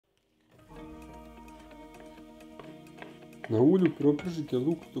Na ulju propržite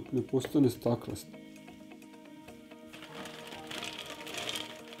luk dok ne postane stakrast.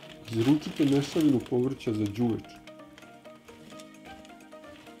 Izručite mešavinu povrća za đuveč.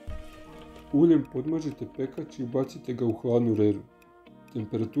 Uljem podmažite pekač i ubacite ga u hladnu reru.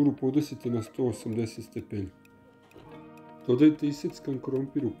 Temperaturu podesite na 180 stepeni. Dodajte iseckan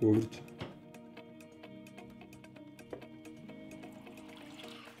krompir u povrće.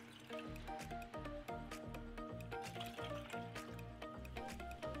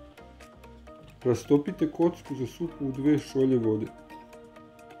 Rastopite kocku za supu u 2 šolje vode.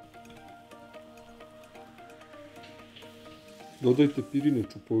 Dodajte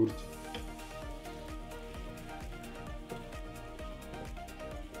pirinč u povrće.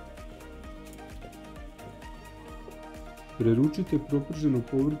 Preručite proprženo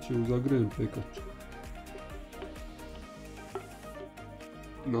povrće u zagrejan pekač.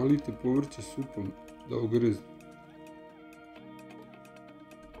 Nalijte povrće supom da ogrezne.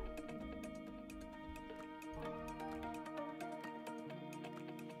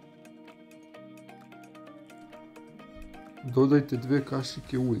 Dodajte 2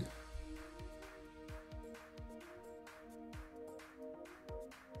 kašike ulja.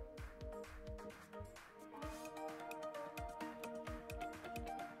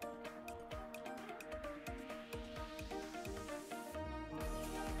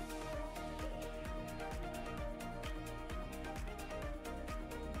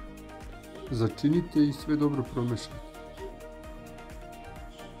 Začinite i sve dobro promešajte.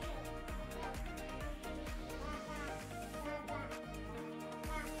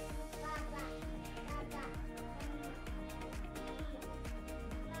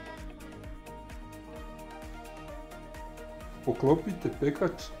 Poklopite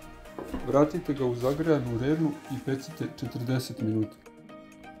pekač, vratite ga u zagrejanu reru i pecite 40 minuta.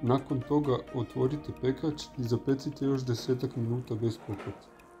 Nakon toga otvorite pekač i zapecite još 10 minuta bez poklopca.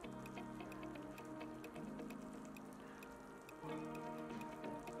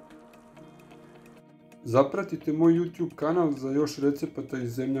 Zapratite moj YouTube kanal za još recepata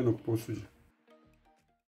iz zemljanog posuđa.